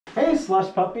Hey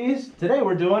slush puppies! Today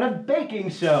we're doing a baking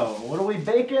show. What are we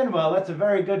baking? Well, that's a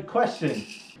very good question.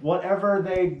 Whatever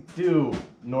they do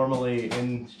normally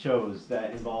in shows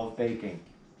that involve baking.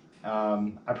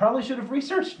 I probably should have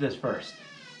researched this first.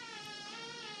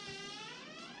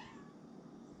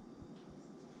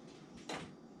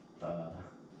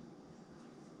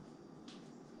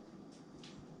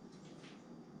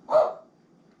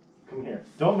 Come here.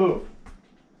 Don't move.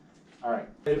 All right.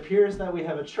 It appears that we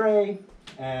have a tray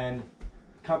and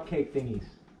cupcake thingies.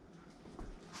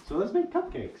 So let's make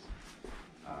cupcakes.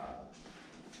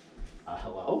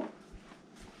 Hello?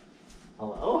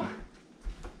 Hello?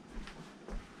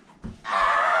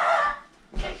 I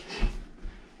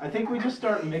think we just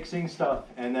start mixing stuff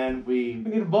and then we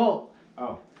need a bowl.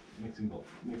 Oh, mixing bowl.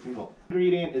 Mixing bowl.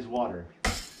 Ingredient is water.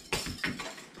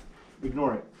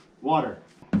 Ignore it. Water.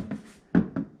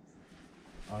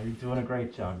 Oh, you're doing a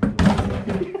great job.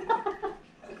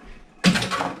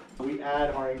 We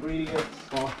add our ingredients.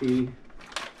 Coffee.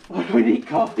 Why do we need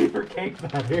coffee for cake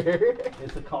batter?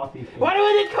 It's a coffee cake. Why do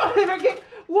we need coffee for cake?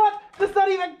 What? That's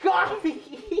not even coffee!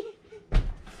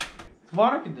 It's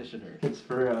water conditioner. It's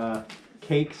for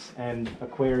cakes and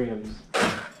aquariums.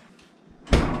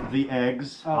 The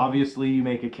eggs. Oh. Obviously, you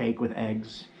make a cake with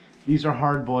eggs. These are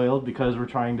hard boiled because we're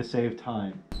trying to save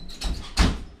time.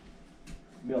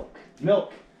 Milk.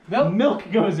 Milk. Milk?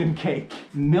 Milk goes in cake.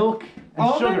 Milk and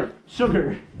All sugar. of it?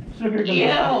 Sugar. Sugar goes in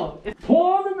Ew! cake.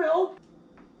 Pour the milk.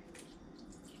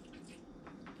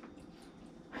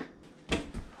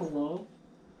 Hello?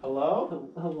 Hello?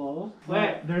 Hello?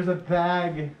 Wait, there's a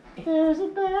bag. There's a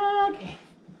bag.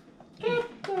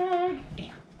 Cake bag.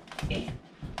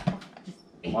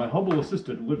 My humble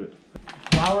assistant, Livid.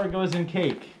 Flour goes in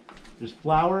cake. There's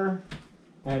flour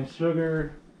and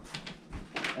sugar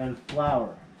and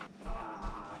flour.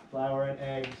 Flour and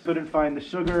eggs. Couldn't find the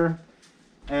sugar,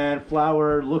 and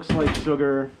flour looks like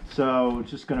sugar, so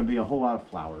it's just gonna be a whole lot of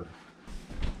flour.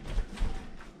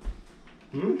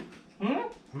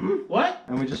 What?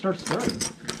 And we just start stirring.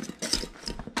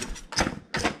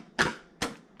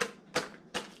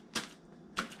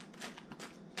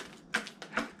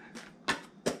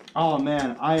 Oh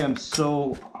man, I am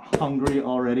so hungry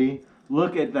already.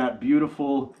 Look at that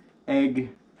beautiful egg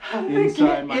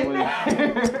inside my way.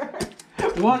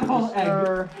 One whole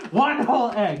egg. One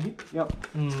whole egg. Yep.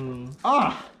 Mmm.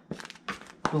 Ah!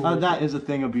 That is a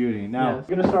thing of beauty. Now, Yes.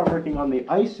 we're gonna start working on the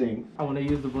icing. I want to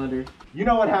use the blender. You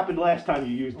know what happened last time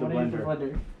you used the I want to use the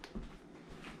blender. blender.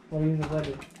 I want to use the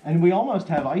blender. And we almost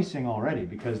have icing already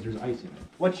because there's icing.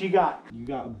 What you got? You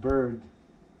got a bird.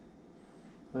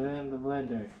 Put it in the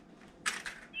blender.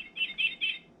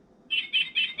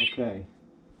 Okay.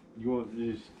 You want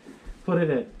to just... Put it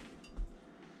in.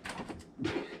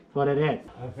 Put it in.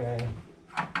 Okay.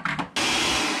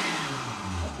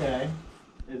 Okay.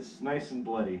 It's nice and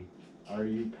bloody. Are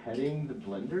you petting the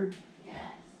blender? Yes.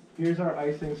 Here's our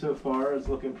icing so far. It's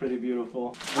looking pretty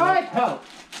beautiful. Alright, help.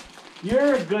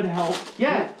 You're a good help.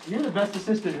 Yeah. You're the best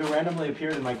assistant who randomly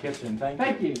appeared in my kitchen. Thank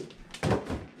you. Thank you.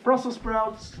 Brussels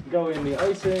sprouts go in the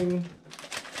icing.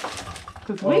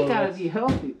 Because we gotta be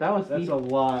healthy. That's a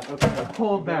lot. Okay. a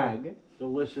whole bag.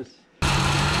 Delicious.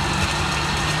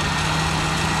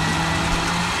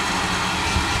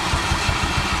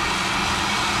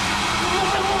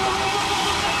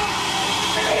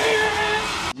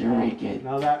 Drink it.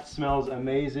 Now that smells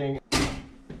amazing.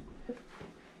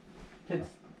 It's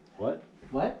What?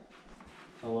 what?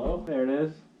 Hello? There it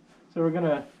is. So we're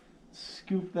gonna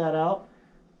scoop that out.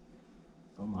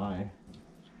 Oh my.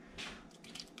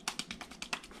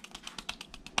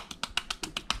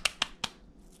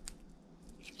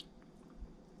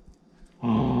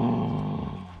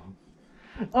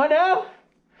 Oh no!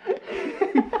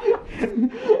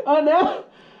 Oh no!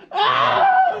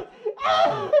 Ah!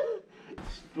 Ah!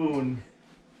 Spoon.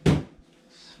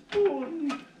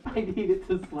 Spoon. I needed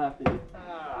to slap it.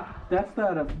 That's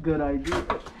not a good idea.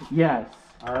 Yes.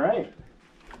 All right.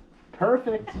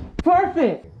 Perfect.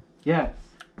 Perfect! Yes.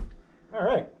 All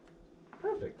right.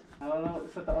 Perfect. I don't know what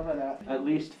to set the oven at. At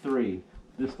least 3.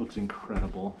 This looks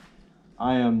incredible.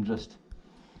 I am just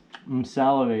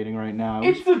salivating right now.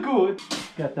 It's a good.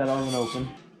 Get that oven open.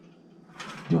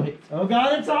 Do it. Oh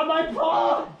god, it's on my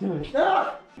paw! Do it.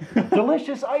 Ah!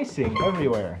 Delicious icing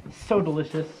everywhere. So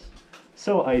delicious.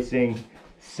 So icing.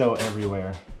 So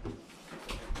everywhere.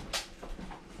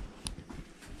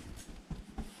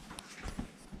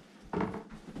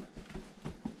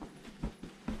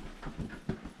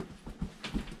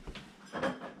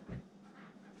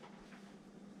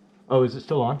 Oh, is it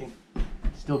still on?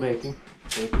 Still baking.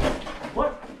 Baking.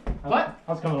 What? What?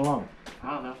 How's it coming along?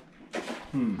 I don't know.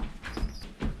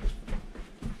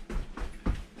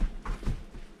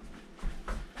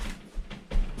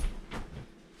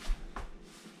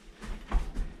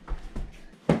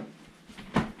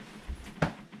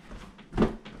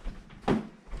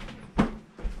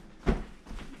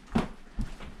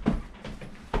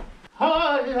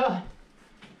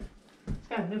 It's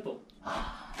got a nipple.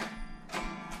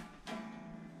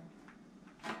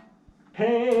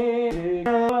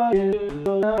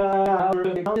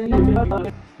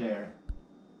 Stare.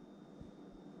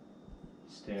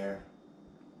 Stare.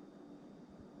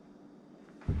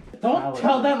 Don't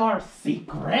tell them our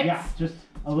secrets. Yeah, just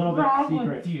a little bit What's wrong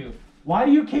secret. with you? Why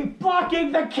do you keep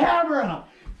blocking the camera?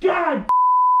 God,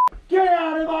 get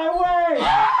out of my way!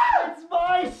 It's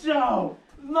my show!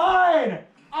 Mine!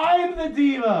 I'm the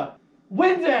diva!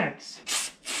 Windex!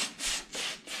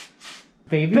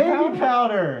 Baby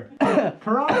powder!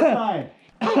 Peroxide!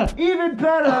 Even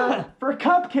better for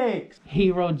cupcakes!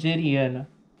 Hero Gideon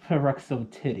Peroxo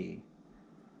Titty.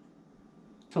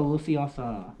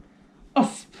 Soluciasa.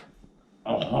 Usp.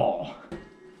 Oh.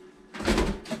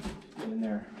 Get in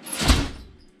there.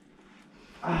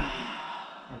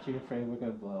 Aren't you afraid we're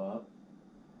gonna blow up?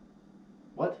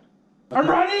 What? I'm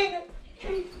running!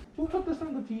 Who put this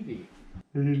on the TV?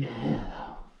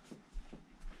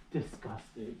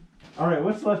 Disgusting. Alright,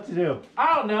 what's left to do?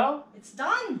 I don't know. It's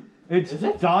done. It's Is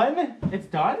it? done? It's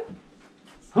done?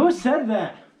 Who said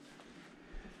that?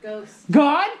 Ghost.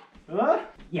 God? Huh?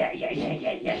 Yeah.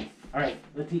 Alright,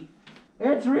 let's eat.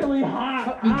 It's really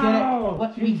hot! We get Ow. it.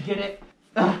 What? We get it.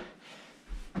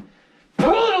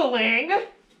 Poodling?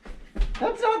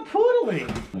 That's not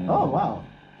poodling! Oh, wow.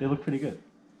 They look pretty good.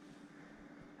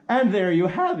 And there you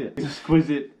have it.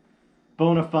 Exquisite,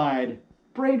 bona fide,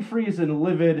 brain freeze and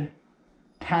livid,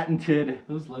 patented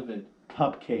Who's livid?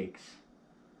 cupcakes.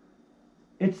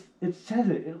 It says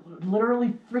it. It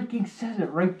literally freaking says it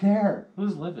right there.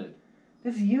 Who's livid?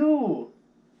 It's you.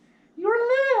 You're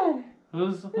livid.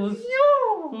 Who's It's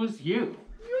you. who's you?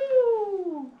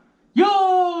 You.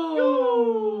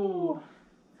 Yo!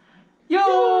 Yo!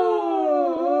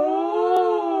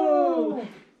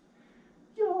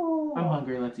 Yo. I'm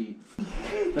hungry, let's eat.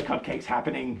 The cupcakes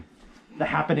happening. The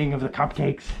happening of the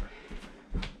cupcakes.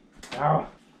 Ow.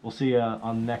 We'll see you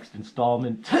on the next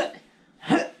installment.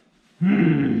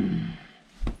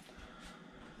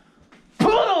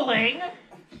 Poodling?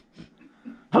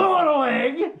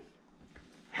 Poodling!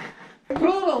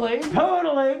 Poodling?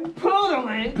 Poodling! Poodling?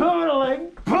 Poodling!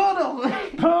 Poodling?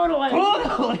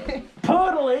 Poodling! Poodling?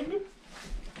 Poodling!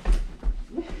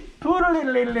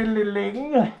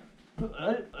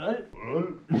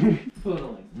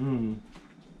 Poodling.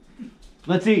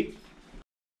 Let's eat.